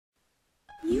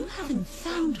haven't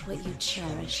found what you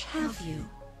cherish, have you?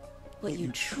 What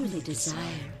you truly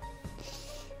desire.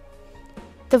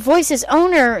 The voice's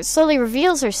owner slowly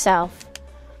reveals herself.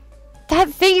 That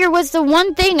figure was the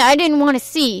one thing I didn't want to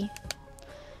see.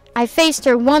 I faced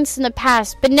her once in the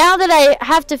past, but now that I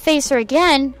have to face her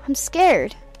again, I'm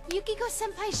scared.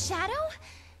 Yukiko-senpai's shadow?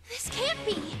 This can't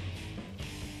be.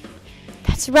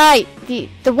 That's right.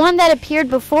 The one that appeared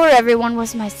before everyone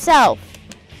was myself.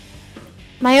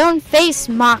 My own face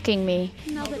mocking me.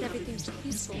 Now that everything's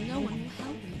peaceful, no one will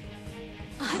help me.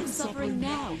 I'm suffering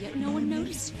now, yet no one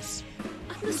notices.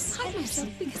 I'm beside myself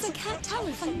because I can't tell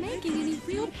if I'm making any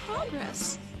real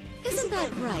progress. Isn't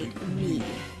that right, me?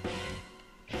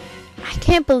 I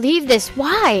can't believe this.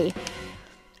 Why?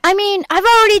 I mean, I've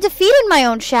already defeated my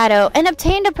own shadow and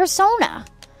obtained a persona.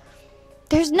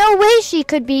 There's no way she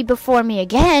could be before me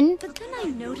again. But then I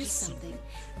noticed something.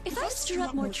 If I stir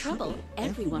up more trouble,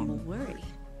 everyone will worry.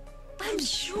 I'm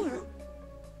sure...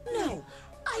 No,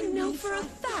 I know for a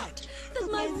fact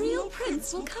that my real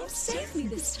prince will come save me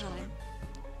this time.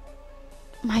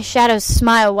 My shadow's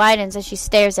smile widens as she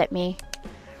stares at me.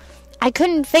 I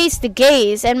couldn't face the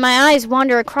gaze, and my eyes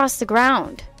wander across the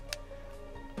ground.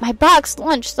 My boxed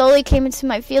lunch slowly came into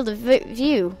my field of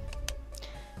view.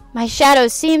 My shadow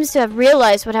seems to have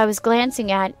realized what I was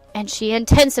glancing at, and she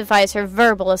intensifies her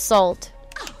verbal assault.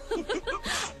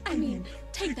 I mean,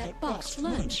 take that boxed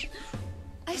lunch.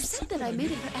 I said that I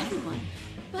made it for everyone,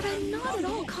 but I'm not at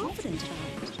all confident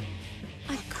about it.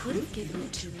 I could have given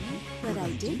it to them, but I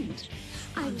didn't.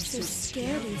 I was so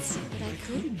scared and sick that I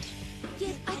couldn't.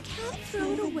 Yet I can't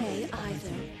throw it away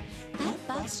either. That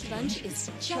boxed lunch is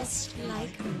just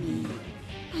like me.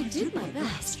 I did my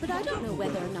best, but I don't know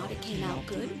whether or not it came out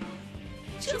good.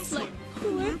 Just like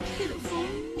poor, pitiful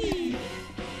me.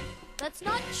 That's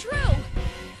not true!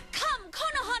 Come,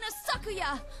 Konohana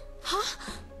Sakuya!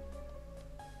 Huh?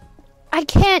 I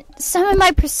can't summon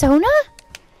my persona?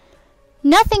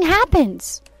 Nothing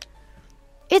happens.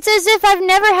 It's as if I've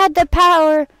never had the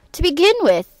power to begin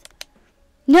with.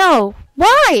 No,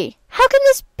 why? How can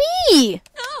this be?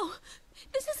 No,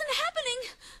 this isn't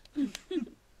happening!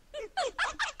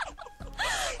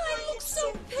 I look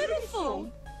so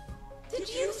pitiful. Did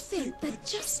you think that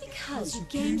just because you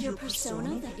gained your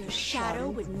persona that your shadow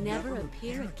would never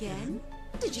appear again?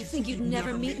 Did you think you'd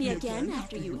never meet me again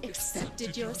after you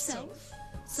accepted yourself?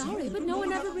 Sorry, but no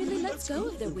one ever really lets go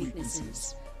of their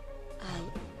weaknesses.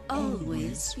 I'll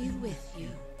always be with you.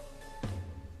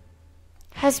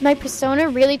 Has my persona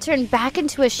really turned back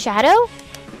into a shadow?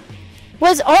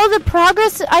 Was all the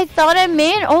progress I thought I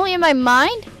made only in my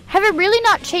mind? Have it really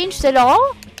not changed at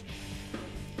all?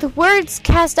 The words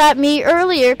cast at me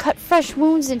earlier cut fresh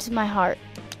wounds into my heart.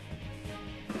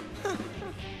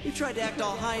 You tried to act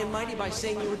all high and mighty by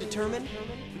saying you were determined,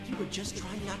 but you were just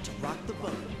trying not to rock the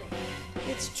boat.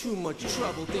 It's too much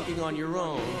trouble thinking on your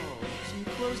own, so you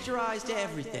closed your eyes to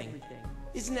everything.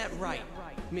 Isn't that right,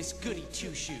 Miss Goody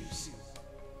Two-Shoes?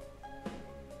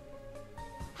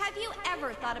 Have you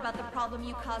ever thought about the problem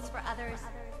you cause for others?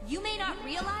 You may not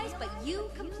realize, but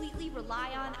you completely rely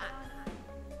on us.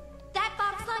 That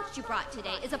box lunch you brought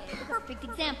today is a perfect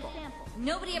example.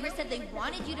 Nobody ever said they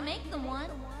wanted you to make them one.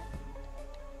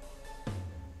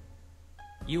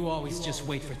 You always just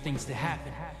wait for things to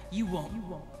happen. You won't.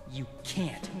 You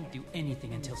can't do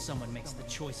anything until someone makes the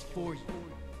choice for you.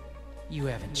 You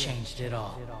haven't changed at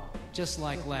all. Just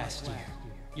like last year.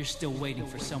 You're still waiting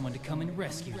for someone to come and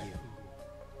rescue you.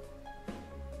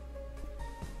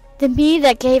 The me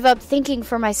that gave up thinking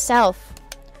for myself.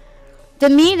 The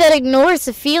me that ignores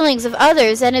the feelings of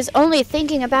others and is only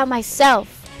thinking about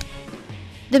myself.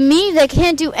 The me that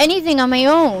can't do anything on my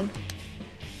own.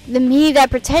 The me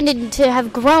that pretended to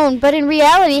have grown, but in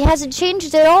reality hasn't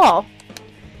changed at all.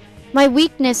 My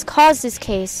weakness caused this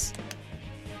case,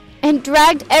 and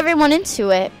dragged everyone into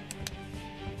it.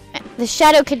 The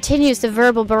shadow continues the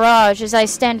verbal barrage as I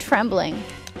stand trembling.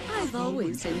 I've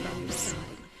always been by your side.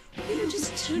 You were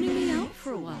just tuning me out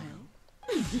for a while.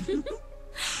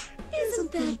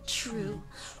 Isn't that true?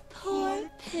 Poor,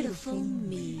 pitiful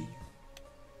me.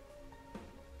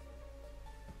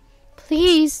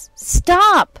 Please,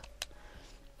 stop!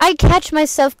 I catch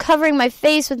myself covering my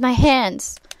face with my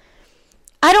hands.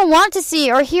 I don't want to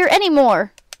see or hear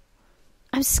anymore.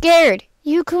 I'm scared.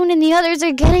 Yukun and the others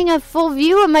are getting a full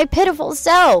view of my pitiful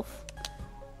self.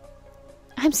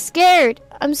 I'm scared.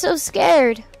 I'm so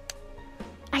scared.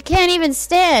 I can't even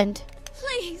stand.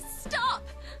 Please, stop!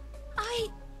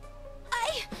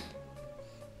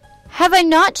 Have I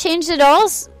not changed at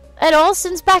all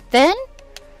since back then?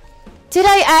 Did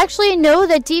I actually know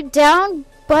that deep down,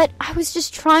 but I was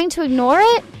just trying to ignore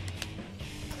it?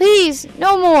 Please,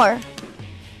 no more.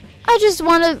 I just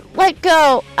want to let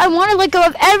go. I want to let go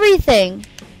of everything.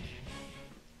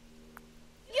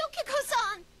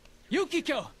 Yukiko-san!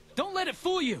 Yukiko! Don't let it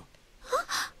fool you!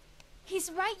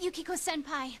 He's right,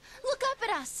 Yukiko-senpai. Look up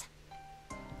at us.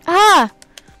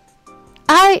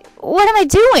 What am I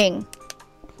doing?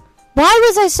 Why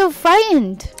was I so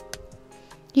frightened?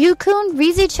 Yukun,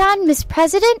 Rize-chan, Miss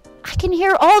President? I can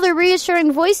hear all their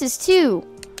reassuring voices too.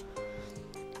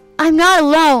 I'm not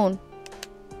alone.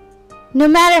 No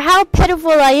matter how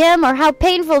pitiful I am or how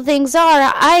painful things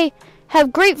are, I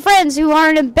have great friends who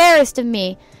aren't embarrassed of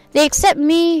me. They accept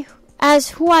me as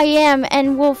who I am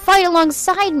and will fight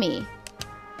alongside me.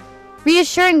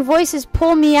 Reassuring voices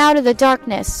pull me out of the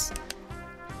darkness.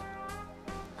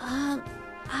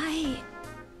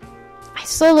 I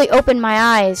slowly open my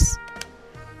eyes.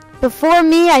 Before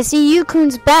me, I see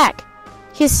Yukun's back.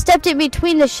 He has stepped in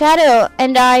between the shadow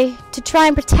and I to try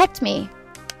and protect me.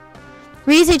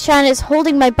 Rize-chan is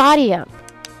holding my body up.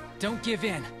 Don't give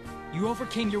in. You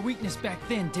overcame your weakness back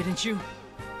then, didn't you?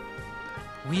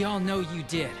 We all know you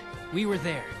did. We were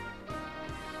there.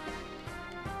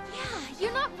 Yeah,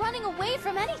 you're not running away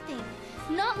from anything.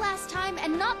 Not last time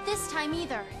and not this time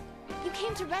either. You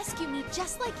came to rescue me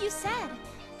just like you said.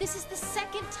 This is the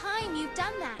second time you've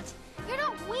done that. You're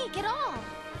not weak at all.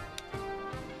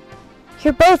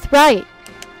 You're both right.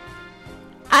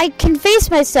 I can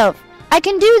face myself. I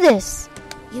can do this.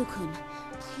 Yukun,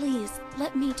 please,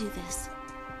 let me do this.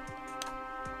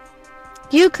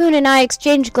 Yukun and I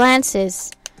exchange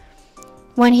glances.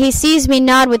 When he sees me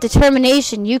nod with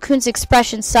determination, Yukun's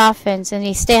expression softens and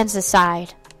he stands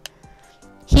aside.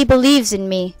 He believes in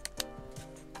me.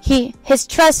 His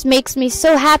trust makes me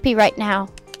so happy right now.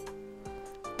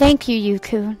 Thank you,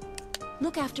 Yukun.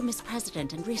 Look after Miss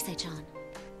President and Rize-chan.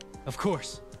 Of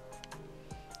course.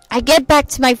 I get back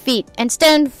to my feet and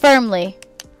stand firmly.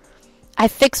 I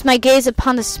fix my gaze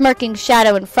upon the smirking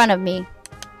shadow in front of me.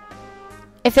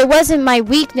 If it wasn't my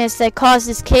weakness that caused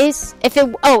this case, if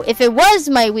it was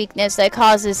my weakness that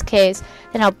caused this case,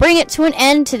 then I'll bring it to an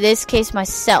end to this case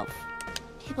myself.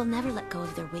 People never let go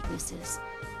of their weaknesses.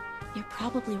 You're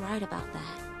probably right about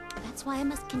that. That's why I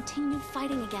must continue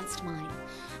fighting against mine.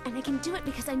 And I can do it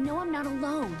because I know I'm not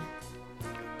alone.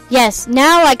 Yes,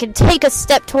 now I can take a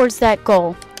step towards that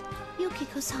goal.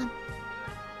 Yukiko-san,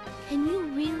 can you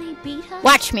really beat us?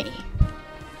 Watch me.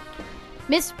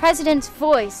 Miss President's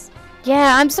voice.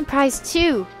 Yeah, I'm surprised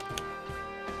too.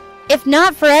 If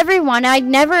not for everyone, I'd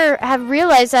never have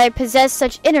realized I possessed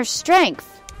such inner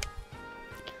strength.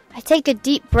 I take a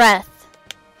deep breath.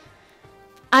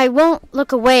 I won't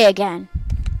look away again.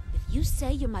 If you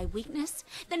say you're my weakness,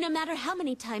 then no matter how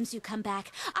many times you come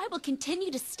back, I will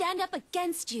continue to stand up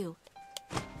against you.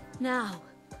 Now,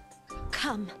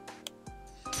 come.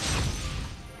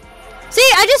 See,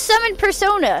 I just summoned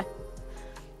Persona.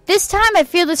 This time I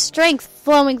feel the strength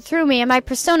flowing through me and my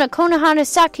persona Konohana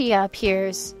Sakuya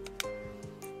appears.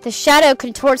 The shadow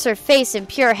contorts her face in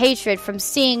pure hatred from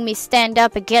seeing me stand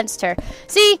up against her.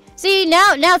 See,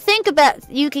 now think about,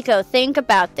 Yukiko, think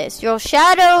about this. Your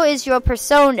shadow is your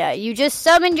persona. You just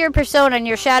summoned your persona and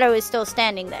your shadow is still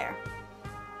standing there.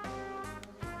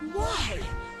 Why?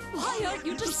 Why aren't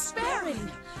you despairing?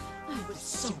 I was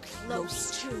so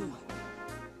close to.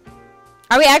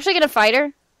 Are we actually gonna fight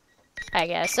her? I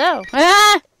guess so.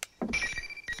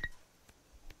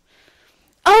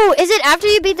 Oh, is it after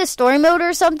you beat the story mode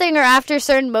or something, or after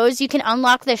certain modes you can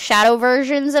unlock the shadow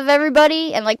versions of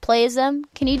everybody and like play as them?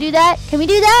 Can you do that? Can we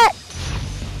do that?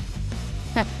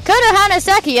 Konohana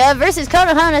Sakuya versus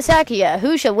Konohana Sakuya.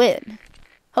 Who shall win?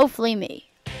 Hopefully me.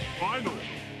 Finally.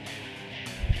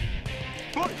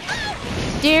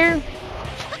 Dear.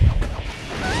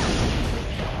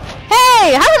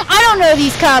 Hey, I don't know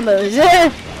these combos.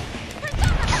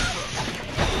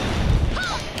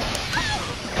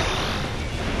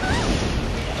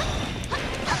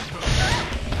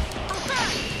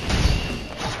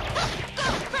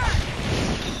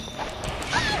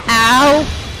 Ow.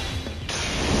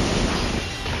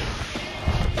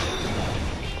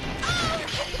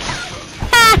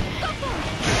 Ha!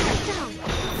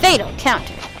 Fatal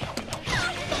counter.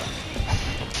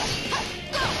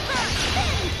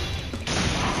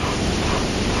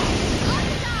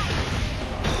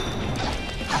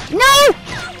 No!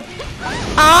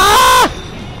 Ah!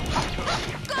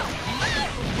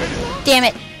 Damn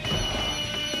it.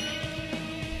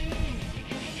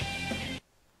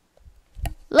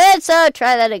 Let's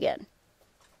try that again.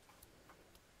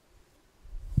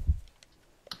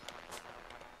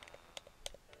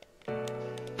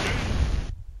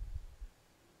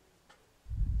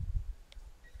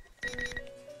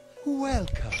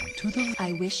 Welcome to the.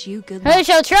 I wish you good We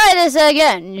shall try this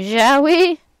again, shall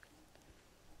we?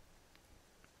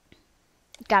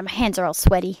 God, my hands are all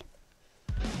sweaty.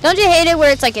 Don't you hate it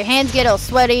where it's like your hands get all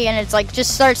sweaty and it's like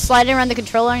just starts sliding around the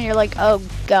controller and you're like, oh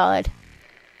god.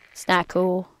 It's not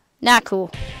cool. Not cool.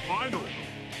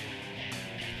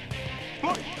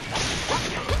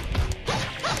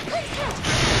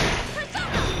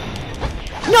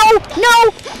 No!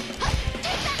 No!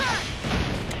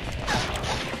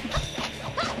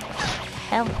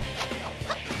 Hell.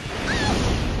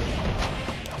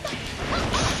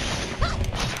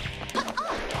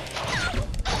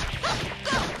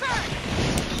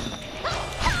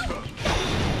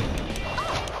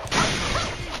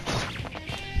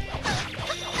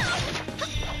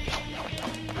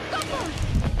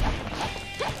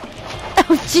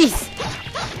 Oh, jeez.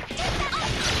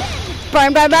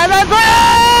 Burn, burn, burn, burn,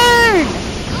 burn!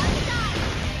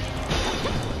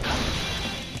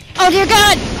 Oh, dear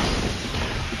God!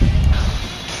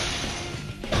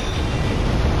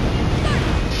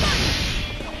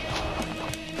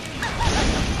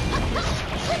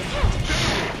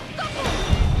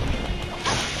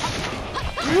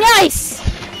 Nice!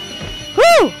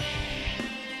 Whew!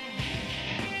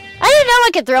 I didn't know I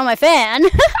could throw my fan.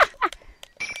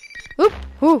 Oop,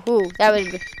 whoo, whoo. That was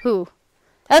whoo.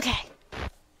 Okay.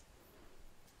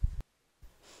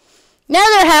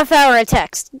 Another half-hour of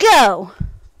text. Go!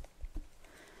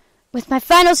 With my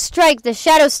final strike, the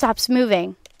shadow stops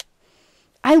moving.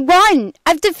 I won!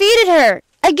 I've defeated her!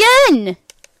 Again!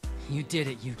 You did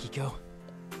it, Yukiko.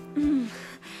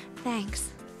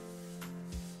 Thanks.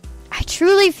 I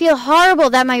truly feel horrible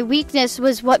that my weakness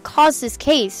was what caused this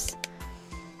case.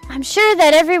 I'm sure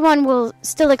that everyone will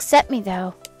still accept me,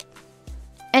 though.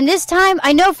 And this time,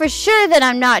 I know for sure that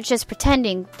I'm not just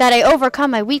pretending, that I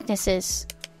overcome my weaknesses.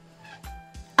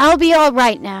 I'll be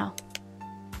alright now.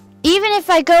 Even if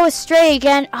I go astray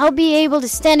again, I'll be able to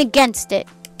stand against it.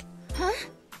 Huh?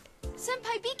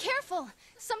 Senpai, be careful!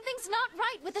 Something's not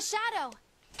right with the shadow!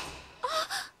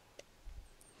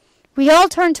 We all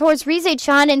turn towards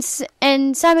Rise-chan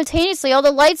and simultaneously all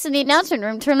the lights in the announcement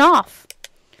room turn off.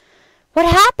 What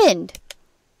happened?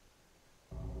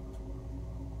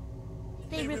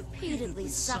 They repeatedly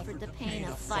suffered the pain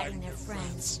of fighting their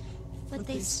friends, but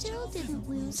they still didn't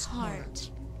lose heart.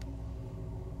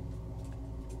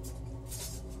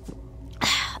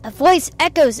 A voice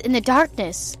echoes in the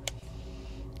darkness.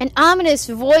 An ominous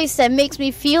voice that makes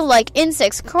me feel like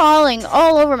insects crawling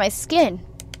all over my skin.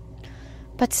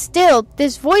 But still,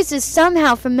 this voice is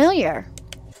somehow familiar.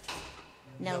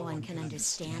 No one can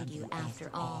understand you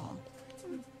after all.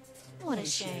 What a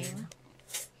shame.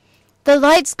 The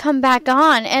lights come back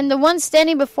on, and the one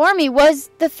standing before me was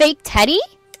the fake Teddy?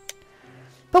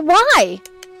 But why?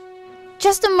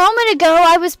 Just a moment ago,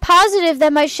 I was positive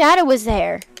that my shadow was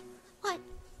there.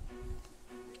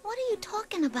 What are you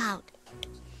talking about?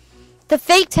 The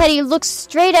fake Teddy looks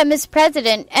straight at Miss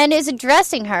President and is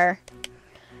addressing her.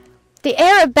 The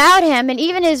air about him and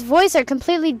even his voice are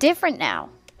completely different now.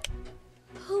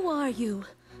 Who are you?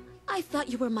 I thought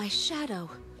you were my shadow.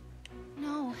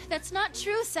 No, that's not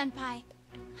true, Senpai.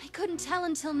 I couldn't tell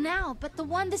until now, but the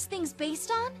one this thing's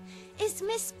based on is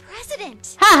Miss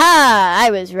President. Ha!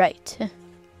 I was right.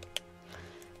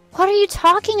 What are you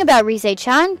talking about,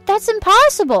 Rise-chan? That's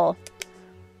impossible.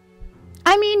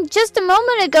 I mean, just a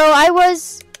moment ago,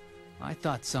 I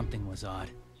thought something was odd.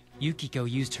 Yukiko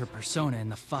used her persona in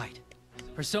the fight.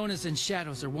 Personas and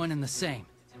shadows are one and the same.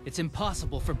 It's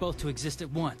impossible for both to exist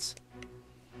at once.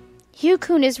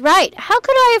 Yukun is right. How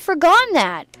could I have forgotten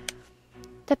that?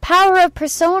 The power of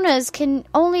personas can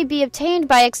only be obtained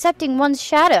by accepting one's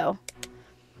shadow.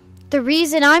 The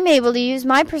reason I'm able to use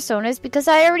my persona is because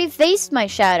I already faced my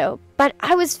shadow. But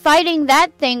I was fighting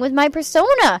that thing with my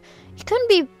persona. It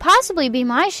couldn't possibly be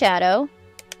my shadow.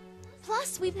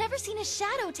 Plus, we've never seen a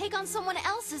shadow take on someone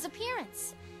else's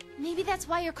appearance. Maybe that's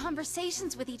why your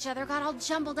conversations with each other got all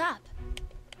jumbled up.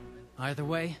 Either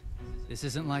way, this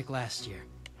isn't like last year.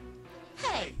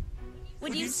 Hey,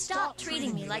 would you stop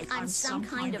treating me like I'm some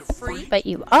kind of freak? But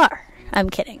you are. I'm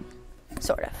kidding.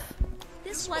 Sort of.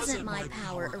 This wasn't my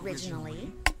power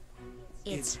originally.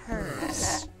 It's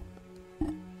hers.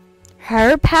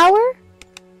 Her power?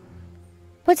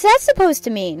 What's that supposed to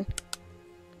mean?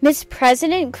 Miss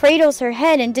President cradles her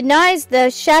head and denies the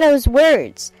shadow's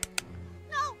words.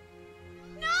 No!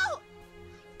 No!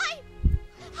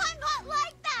 I'm not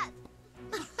like that!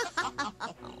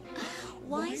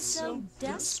 Why so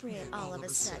desperate all of a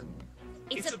sudden?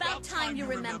 It's about time you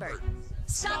remembered.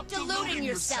 Stop deluding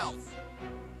yourself!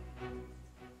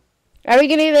 Are we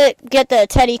gonna get the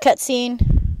Teddy cutscene?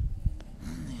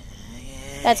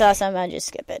 That's awesome, I'll just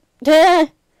skip it.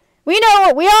 We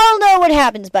all know what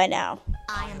happens by now.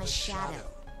 I am a shadow.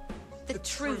 The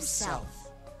true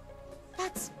self.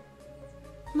 That's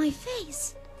my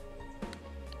face.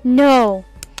 No.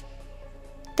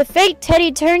 The fake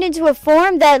Teddy turned into a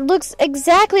form that looks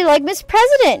exactly like Miss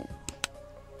President.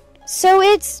 So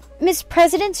it's Miss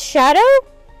President's shadow?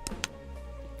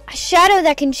 A shadow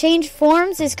that can change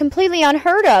forms is completely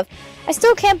unheard of. I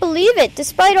still can't believe it,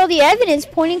 despite all the evidence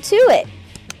pointing to it.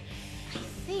 I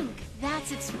think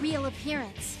that's its real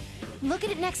appearance. Look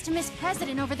at it next to Miss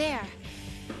President over there.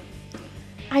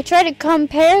 I try to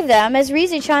compare them, as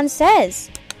Rize-chan says.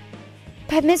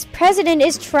 But Miss President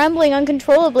is trembling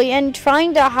uncontrollably and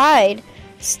trying to hide.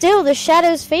 Still, the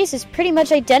shadow's face is pretty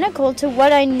much identical to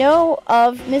what I know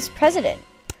of Miss President.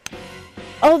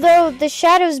 Although the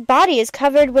shadow's body is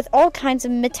covered with all kinds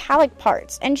of metallic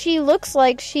parts, and she looks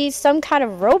like she's some kind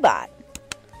of robot.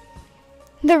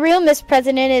 The real Miss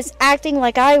President is acting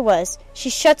like I was. She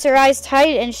shuts her eyes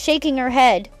tight and shaking her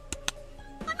head.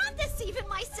 I'm not deceiving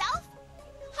myself.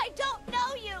 I don't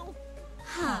know you.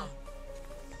 Huh.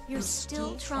 You're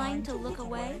still trying to look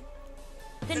away?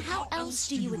 Then how else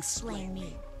do you explain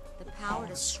me? The power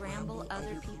to scramble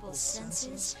other people's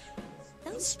senses?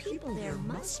 Those people there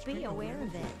must be aware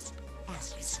of it.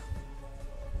 Ask yourself,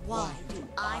 why do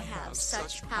I have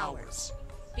such powers?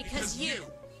 Because you,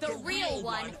 the real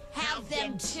one, have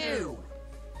them too.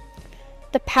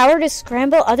 The power to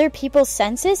scramble other people's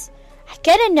senses? I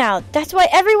get it now. That's why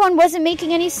everyone wasn't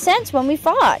making any sense when we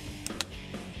fought.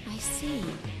 I see.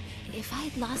 If I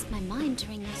had lost my mind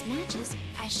during those matches,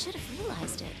 I should have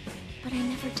realized it. But I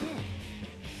never did.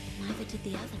 Neither did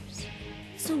the others.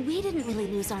 So we didn't really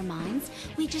lose our minds.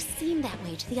 We just seemed that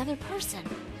way to the other person.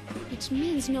 Which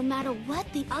means no matter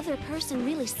what the other person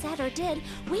really said or did,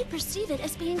 we perceive it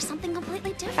as being something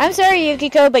completely different. I'm sorry,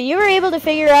 Yukiko, but you were able to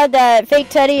figure out that fake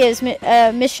Teddy is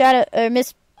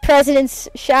Miss President's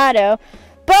shadow.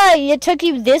 But it took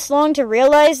you this long to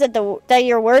realize that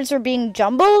your words were being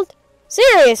jumbled?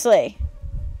 Seriously.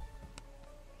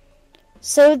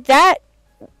 So that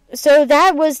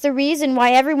was the reason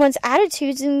why everyone's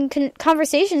attitudes and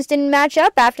conversations didn't match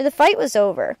up after the fight was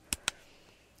over.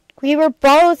 We were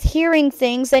both hearing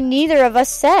things that neither of us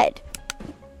said.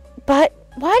 But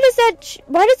why does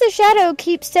the shadow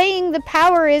keep saying the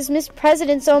power is Miss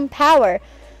President's own power?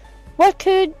 What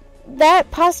could that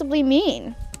possibly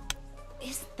mean?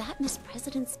 Is that Miss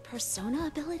President's persona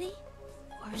ability?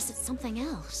 Or is it something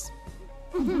else?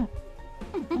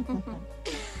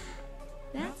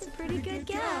 That's a pretty good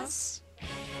guess.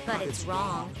 But it's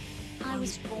wrong. I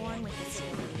was born with this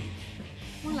ability.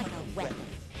 More like a weapon,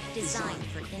 designed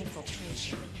for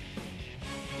infiltration.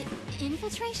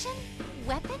 Infiltration?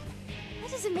 Weapon?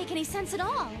 That doesn't make any sense at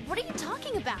all. What are you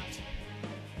talking about?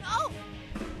 No!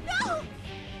 No!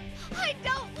 I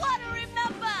don't want to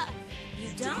remember! You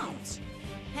don't?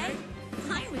 Hey,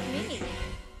 fine with me.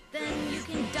 Then you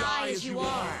can die as you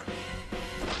are.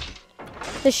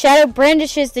 The shadow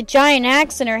brandishes the giant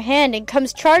axe in her hand and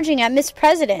comes charging at Miss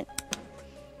President.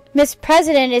 Miss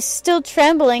President is still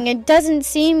trembling and doesn't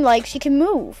seem like she can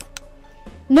move.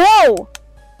 No!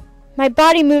 My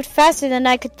body moved faster than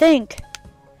I could think.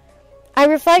 I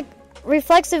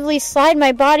reflexively slide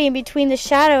my body in between the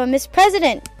shadow and Miss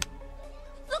President.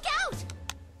 Look out!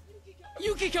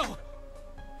 Yukiko!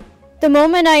 The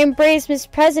moment I embrace Miss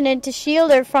President to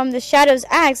shield her from the shadow's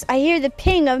axe, I hear the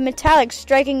ping of metallic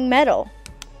striking metal.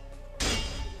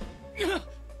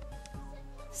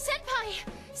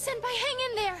 Senpai, hang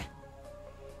in there!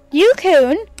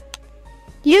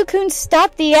 Yukun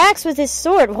stopped the axe with his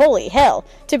sword, holy hell,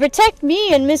 to protect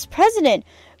me and Miss President,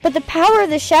 but the power of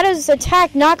the shadow's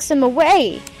attack knocks him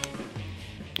away.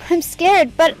 I'm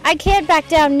scared, but I can't back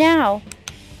down now.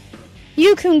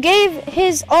 Yukun gave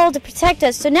his all to protect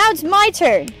us, so now it's my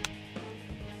turn.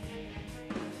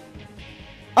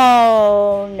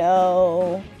 Oh,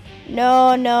 no.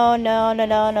 No.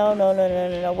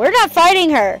 We're not fighting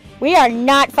her. We are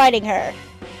not fighting her.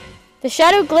 The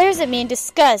shadow glares at me in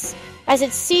disgust as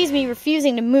it sees me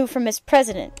refusing to move from Miss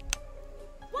President.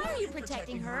 Why are you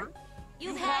protecting her?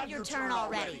 You've had your turn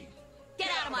already. Get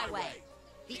out of my way.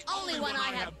 The only one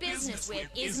I have business with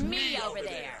is me over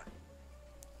there.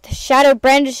 The shadow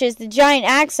brandishes the giant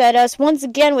axe at us once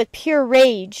again with pure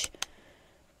rage.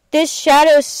 This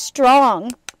shadow's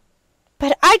strong,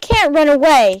 but I can't run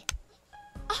away.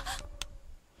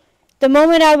 The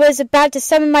moment I was about to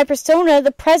summon my persona,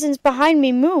 the presence behind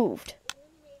me moved.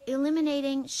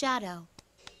 Eliminating shadow.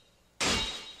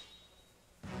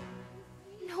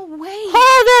 No way!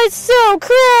 Oh, that's so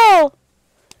cool!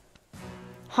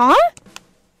 Huh?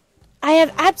 I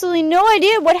have absolutely no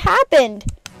idea what happened.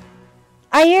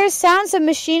 I hear sounds of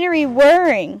machinery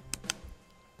whirring.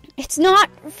 It's not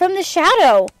from the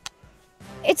shadow.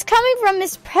 It's coming from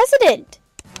Miss President.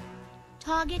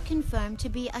 Target confirmed to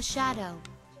be a shadow.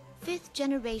 5th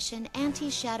generation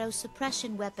anti-shadow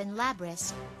suppression weapon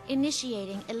Labris,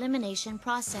 initiating elimination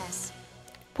process.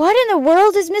 What in the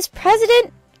world is Miss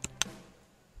President?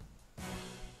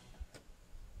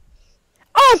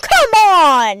 Oh, come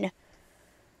on!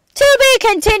 To be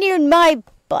continued, my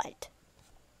butt.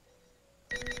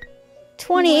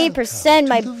 28%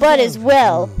 my butt as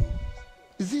well.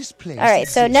 Alright,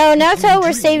 so no, Naruto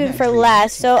we're saving for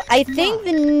last. So I think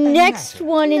the next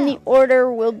one in the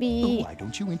order will be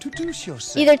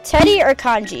either Teddy or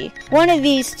Kanji. One of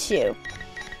these two.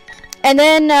 And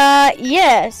then,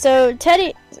 yeah, so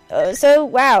Teddy... so,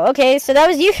 wow, okay, so that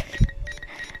was you.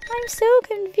 I'm so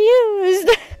confused.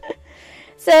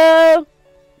 So,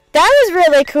 that was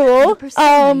really cool.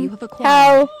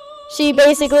 How she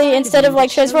basically, instead of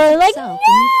like transforming, like, no!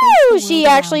 She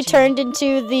actually turned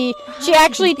into the... She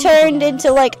actually turned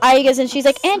into like Aiga's, and she's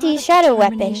like, anti-shadow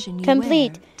weapon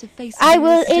complete. I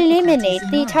will eliminate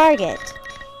the target.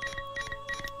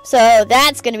 So,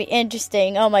 that's gonna be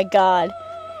interesting. Oh my god.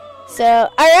 So,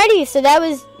 alrighty, so that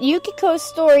was Yukiko's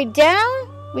story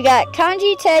down. We got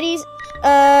Kanji, Teddy's,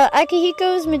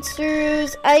 Akihiko's,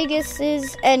 Mitsuru's,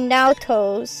 Aigis's, and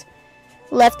Naoto's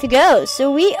left to go.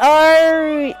 So we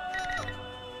are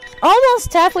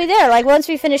almost halfway there. Like, once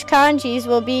we finish Kanji's,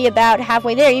 we'll be about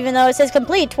halfway there, even though it says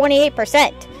complete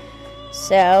 28%.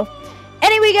 So,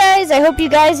 anyway, guys, I hope you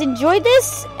guys enjoyed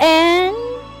this, and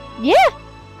yeah,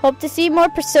 hope to see more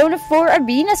Persona 4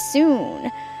 Arena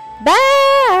soon.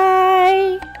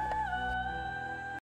 Bye!